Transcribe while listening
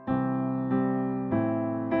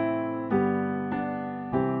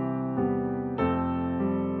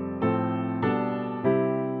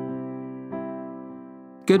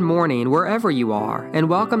Good morning, wherever you are, and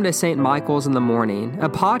welcome to St. Michael's in the Morning, a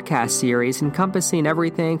podcast series encompassing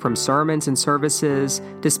everything from sermons and services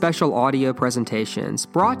to special audio presentations,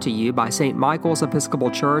 brought to you by St. Michael's Episcopal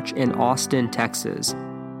Church in Austin, Texas.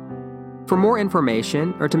 For more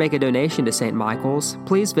information or to make a donation to St. Michael's,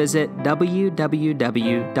 please visit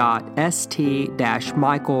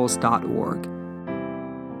www.st-michaels.org.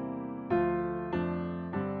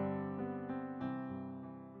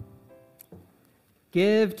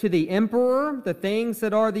 Give to the emperor the things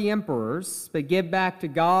that are the emperor's, but give back to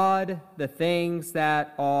God the things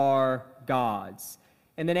that are God's.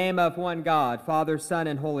 In the name of one God, Father, Son,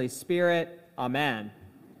 and Holy Spirit, Amen.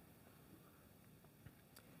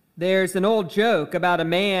 There's an old joke about a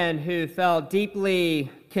man who felt deeply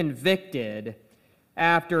convicted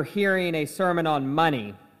after hearing a sermon on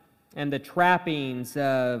money and the trappings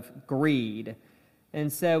of greed. And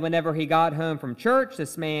so whenever he got home from church,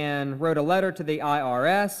 this man wrote a letter to the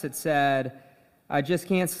IRS. It said, "I just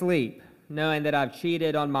can't sleep, knowing that I've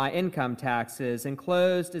cheated on my income taxes,"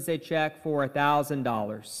 enclosed is a check for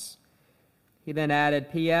 $1,000. He then added,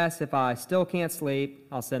 "P.S. If I still can't sleep,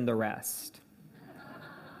 I'll send the rest."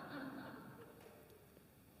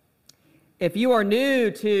 If you are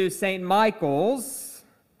new to St. Michael's,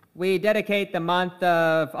 we dedicate the month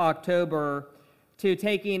of October to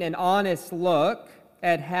taking an honest look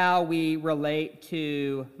at how we relate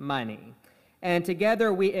to money. And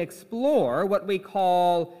together we explore what we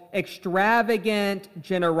call extravagant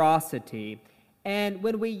generosity. And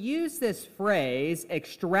when we use this phrase,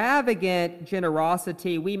 extravagant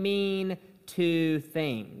generosity, we mean two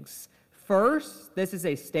things. First, this is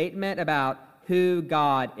a statement about who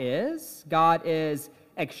God is. God is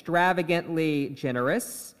extravagantly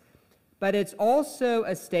generous. But it's also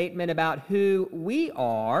a statement about who we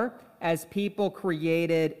are as people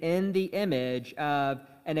created in the image of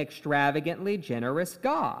an extravagantly generous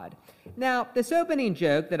God. Now, this opening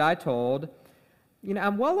joke that I told,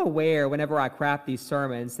 I'm well aware whenever I craft these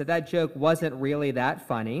sermons that joke wasn't really that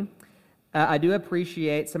funny. I do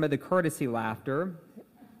appreciate some of the courtesy laughter.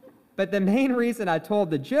 But the main reason I told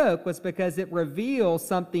the joke was because it reveals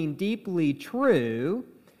something deeply true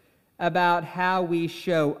about how we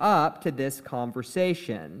show up to this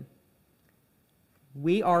conversation.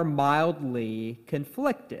 We are mildly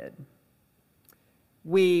conflicted.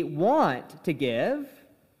 We want to give,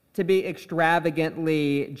 to be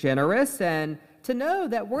extravagantly generous, and to know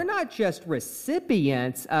that we're not just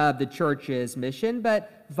recipients of the church's mission,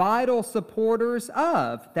 but vital supporters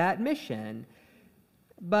of that mission.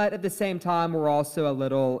 But at the same time, we're also a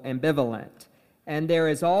little ambivalent. And there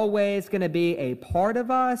is always going to be a part of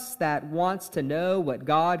us that wants to know what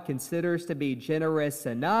God considers to be generous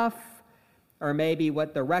enough, or maybe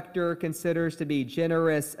what the rector considers to be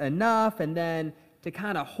generous enough, and then to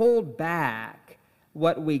kind of hold back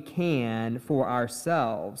what we can for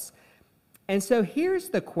ourselves. And so here's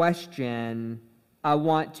the question I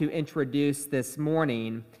want to introduce this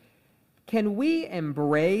morning. Can we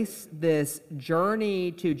embrace this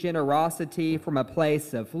journey to generosity from a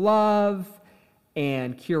place of love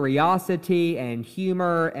and curiosity and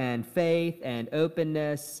humor and faith and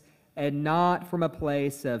openness, and not from a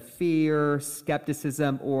place of fear,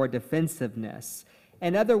 skepticism, or defensiveness?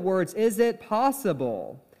 In other words, is it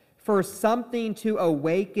possible for something to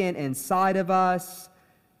awaken inside of us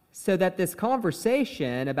so that this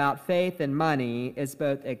conversation about faith and money is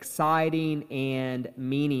both exciting and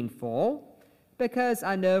meaningful? Because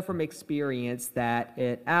I know from experience that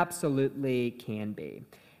it absolutely can be.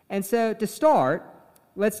 And so to start,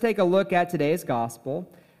 let's take a look at today's gospel,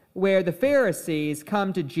 where the Pharisees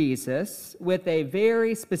come to Jesus with a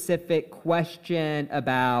very specific question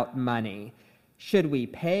about money. Should we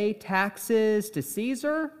pay taxes to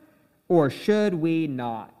Caesar, or should we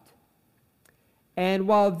not? And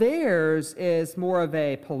while theirs is more of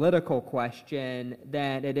a political question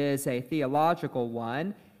than it is a theological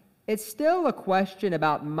one, it's still a question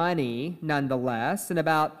about money nonetheless, and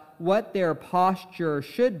about what their posture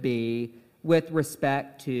should be with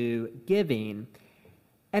respect to giving.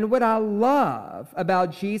 And what I love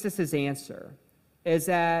about Jesus' answer is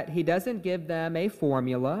that he doesn't give them a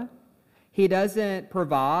formula. He doesn't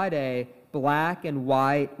provide a black and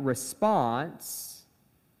white response,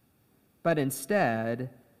 but instead,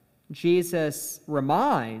 Jesus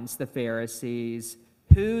reminds the Pharisees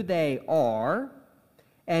who they are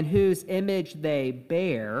and whose image they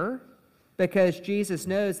bear, because Jesus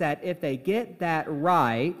knows that if they get that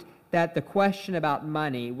right, that the question about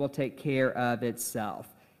money will take care of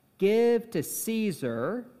itself. Give to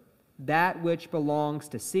Caesar that which belongs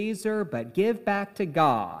to Caesar, but give back to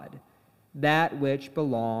God that which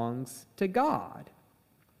belongs to God.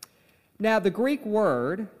 Now, the Greek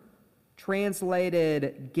word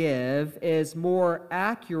translated give is more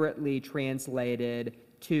accurately translated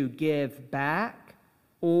to give back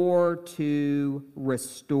or to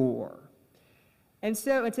restore. And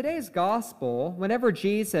so in today's gospel, whenever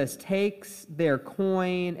Jesus takes their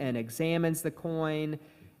coin and examines the coin,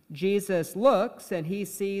 Jesus looks and he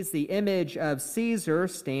sees the image of Caesar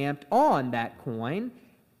stamped on that coin.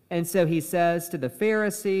 And so he says to the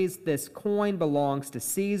Pharisees, this coin belongs to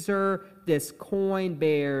Caesar. This coin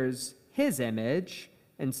bears his image,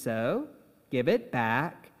 and so give it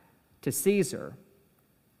back to Caesar.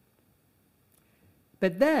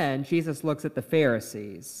 But then Jesus looks at the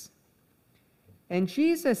Pharisees, and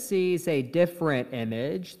Jesus sees a different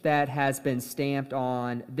image that has been stamped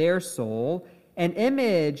on their soul, an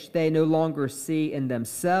image they no longer see in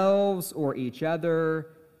themselves or each other,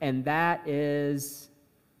 and that is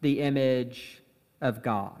the image of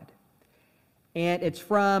God. And it's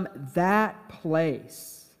from that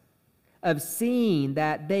place of seeing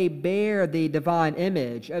that they bear the divine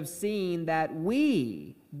image, of seeing that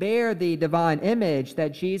we bear the divine image,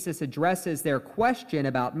 that Jesus addresses their question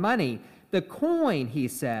about money. The coin, he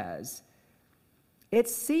says,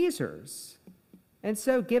 it's Caesar's, and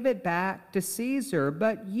so give it back to Caesar,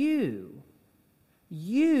 but you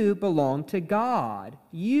belong to God.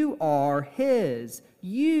 You are his.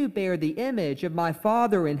 You bear the image of my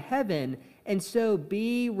Father in heaven, and so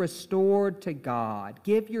be restored to God.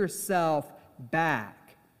 Give yourself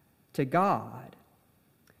back to God.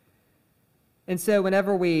 And so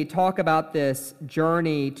whenever we talk about this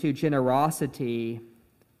journey to generosity,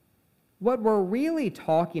 what we're really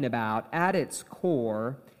talking about at its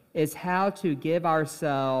core is how to give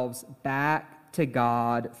ourselves back to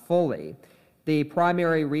God fully. The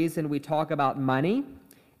primary reason we talk about money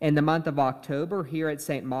in the month of October here at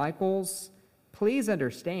St. Michael's, please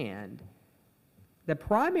understand, the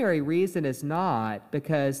primary reason is not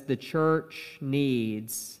because the church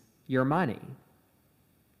needs your money.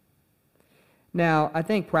 Now, I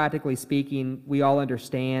think practically speaking, we all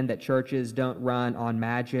understand that churches don't run on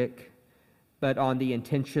magic, but on the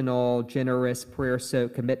intentional, generous,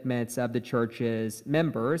 prayer-soaked commitments of the church's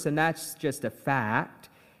members, and that's just a fact.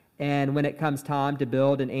 And when it comes time to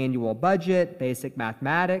build an annual budget, basic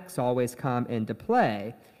mathematics always come into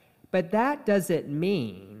play. But that doesn't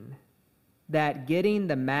mean that getting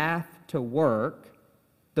the math to work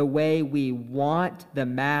the way we want the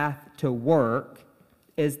math to work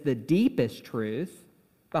is the deepest truth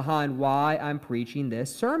behind why I'm preaching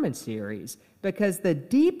this sermon series. Because the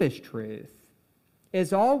deepest truth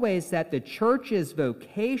is always that the church's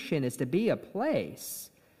vocation is to be a place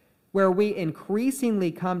where we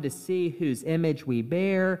increasingly come to see whose image we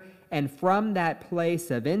bear, and from that place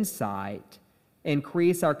of insight,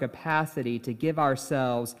 increase our capacity to give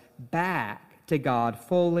ourselves back to God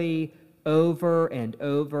fully over and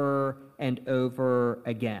over and over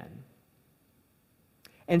again.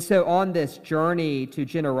 And so on this journey to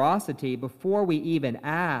generosity, before we even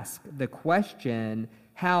ask the question,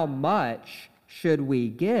 how much should we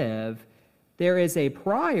give, there is a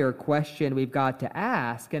prior question we've got to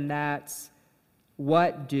ask, and that's,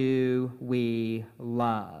 what do we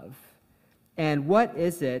love? And what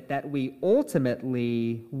is it that we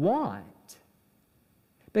ultimately want?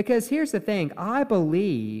 Because here's the thing, I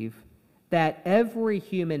believe that every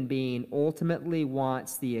human being ultimately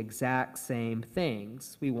wants the exact same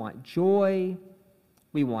things. We want joy,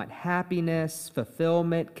 we want happiness,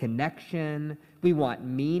 fulfillment, connection, we want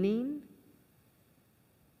meaning.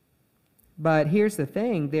 But here's the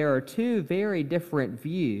thing, there are two very different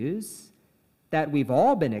views that we've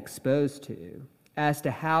all been exposed to as to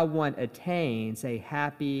how one attains a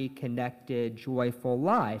happy, connected, joyful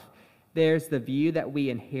life. There's the view that we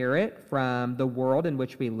inherit from the world in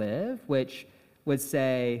which we live, which would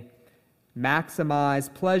say,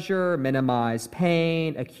 maximize pleasure, minimize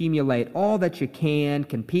pain, accumulate all that you can,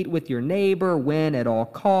 compete with your neighbor, win at all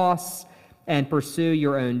costs, and pursue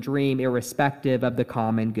your own dream irrespective of the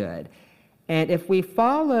common good. And if we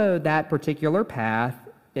follow that particular path,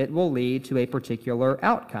 it will lead to a particular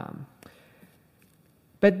outcome.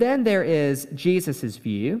 But then there is Jesus'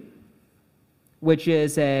 view, which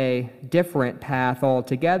is a different path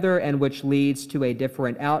altogether and which leads to a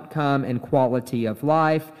different outcome and quality of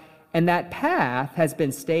life. And that path has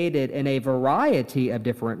been stated in a variety of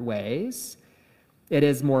different ways. It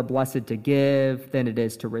is more blessed to give than it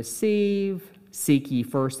is to receive. Seek ye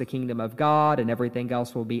first the kingdom of God, and everything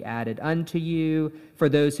else will be added unto you. For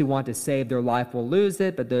those who want to save their life will lose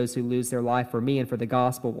it, but those who lose their life for me and for the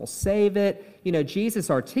gospel will save it. You know, Jesus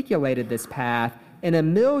articulated this path in a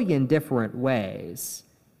million different ways,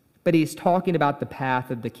 but he's talking about the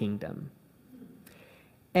path of the kingdom.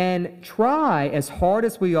 and try as hard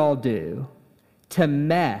as we all do to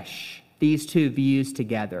mesh these two views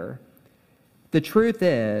together, the truth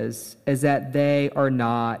is that they are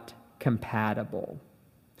not compatible.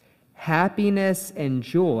 Happiness and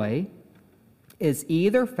joy is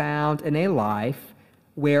either found in a life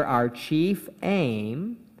where our chief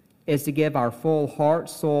aim is to give our full heart,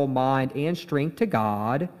 soul, mind, and strength to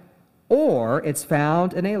God, or it's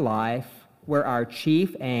found in a life where our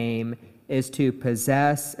chief aim is to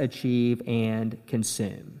possess, achieve, and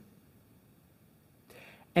consume.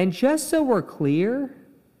 And just so we're clear,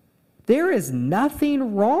 there is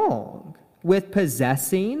nothing wrong with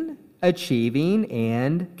possessing, achieving,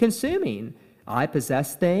 and consuming. I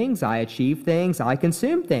possess things, I achieve things, I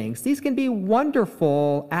consume things. These can be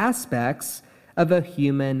wonderful aspects of a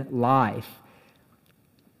human life.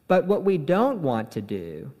 But what we don't want to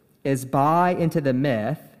do is buy into the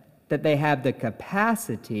myth that they have the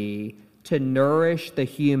capacity to nourish the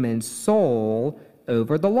human soul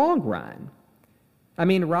over the long run. I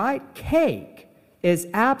mean, right? Cake is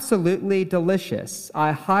absolutely delicious.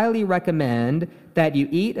 I highly recommend that you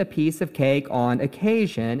eat a piece of cake on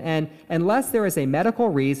occasion, and unless there is a medical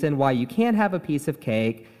reason why you can't have a piece of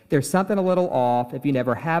cake, there's something a little off if you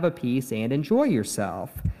never have a piece and enjoy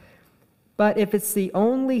yourself. But if it's the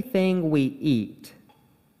only thing we eat,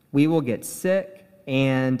 we will get sick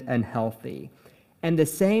and unhealthy. And the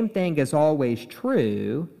same thing is always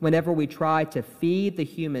true whenever we try to feed the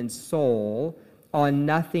human soul on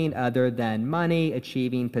nothing other than money,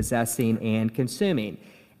 achieving, possessing, and consuming.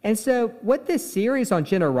 And so what this series on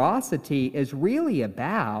generosity is really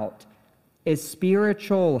about is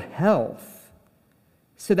spiritual health,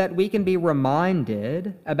 so that we can be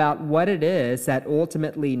reminded about what it is that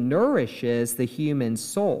ultimately nourishes the human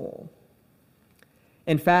soul.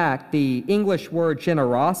 In fact, the English word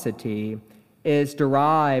generosity is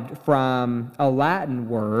derived from a Latin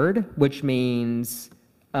word which means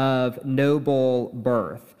of noble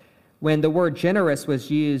birth. When the word generous was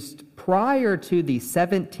used prior to the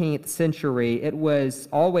 17th century, it was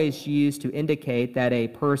always used to indicate that a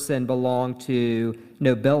person belonged to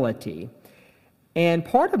nobility. And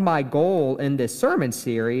part of my goal in this sermon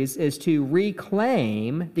series is to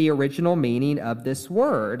reclaim the original meaning of this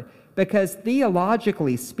word, because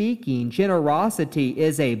theologically speaking, generosity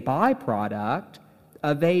is a byproduct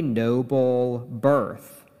of a noble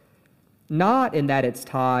birth. Not in that it's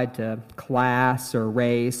tied to class or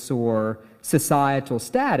race or societal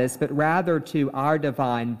status, but rather to our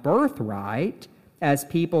divine birthright as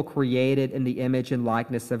people created in the image and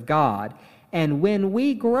likeness of God. And when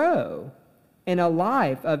we grow in a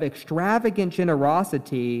life of extravagant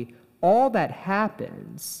generosity, all that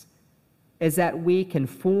happens is that we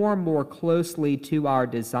conform more closely to our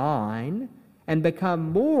design and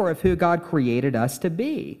become more of who God created us to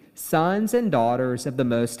be, sons and daughters of the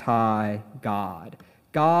Most High God.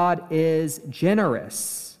 God is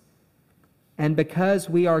generous. And because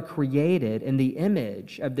we are created in the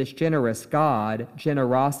image of this generous God,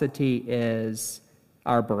 generosity is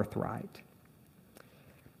our birthright.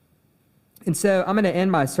 And so I'm going to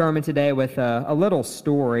end my sermon today with a little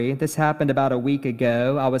story. This happened about a week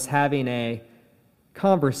ago. I was having a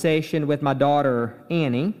conversation with my daughter,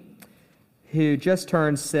 Annie, who just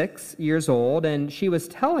turned 6 years old, and she was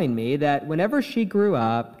telling me that whenever she grew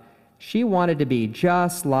up, she wanted to be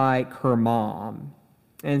just like her mom.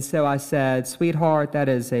 And so I said, "Sweetheart, that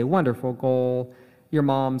is a wonderful goal. Your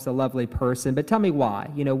mom's a lovely person, but tell me why.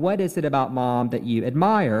 What is it about mom that you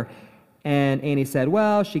admire?" And Annie said,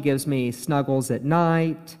 "Well, she gives me snuggles at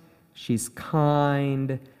night. She's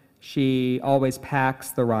kind. She always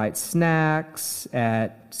packs the right snacks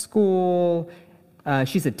at school.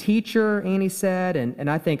 She's a teacher," Annie said, and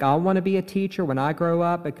I think I want to be a teacher when I grow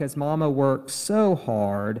up because Mama works so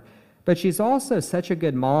hard, but she's also such a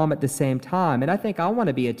good mom at the same time, and I think I want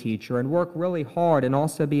to be a teacher and work really hard and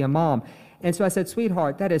also be a mom. And so I said,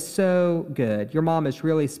 "Sweetheart, that is so good. Your mom is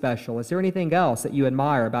really special. Is there anything else that you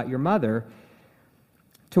admire about your mother?"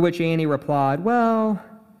 To which Annie replied, "Well,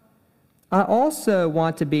 I also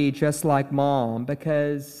want to be just like Mom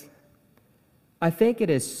because I think it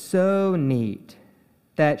is so neat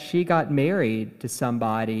that she got married to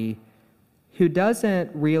somebody who doesn't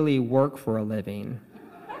really work for a living."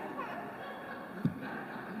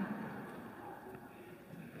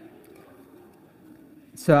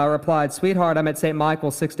 So I replied, "Sweetheart, I'm at St.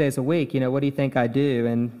 Michael's 6 days a week. What do you think I do?"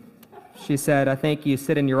 And she said, "I think you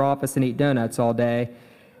sit in your office and eat donuts all day."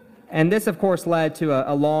 And this, of course, led to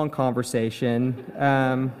a long conversation.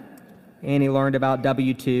 Annie learned about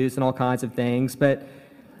W-2s and all kinds of things. But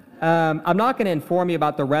I'm not going to inform you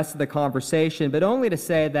about the rest of the conversation, but only to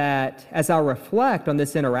say that as I reflect on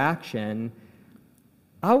this interaction,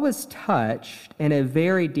 I was touched in a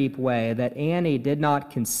very deep way that Annie did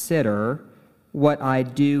not consider what I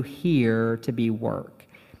do here to be work.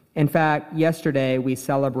 In fact, yesterday we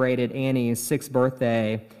celebrated Annie's 6th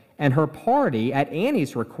birthday, and her party, at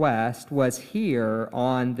Annie's request, was here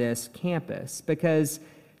on this campus because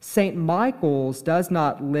St. Michael's does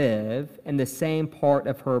not live in the same part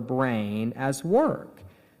of her brain as work,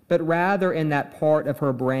 but rather in that part of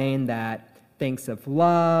her brain that thinks of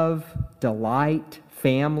love, delight,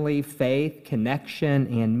 family, faith, connection,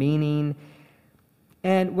 and meaning.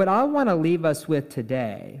 And what I want to leave us with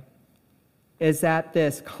today is that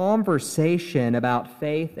this conversation about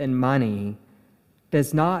faith and money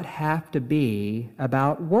does not have to be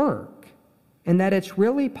about work, and that it's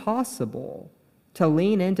really possible to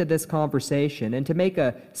lean into this conversation and to make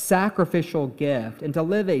a sacrificial gift and to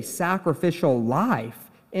live a sacrificial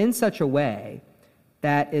life in such a way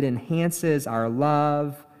that it enhances our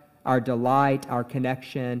love, our delight, our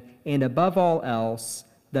connection, and above all else,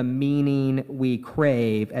 the meaning we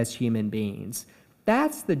crave as human beings.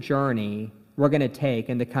 That's the journey we're going to take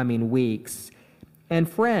in the coming weeks. And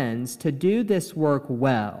friends, to do this work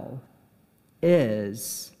well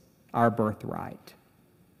is our birthright.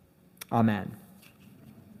 Amen.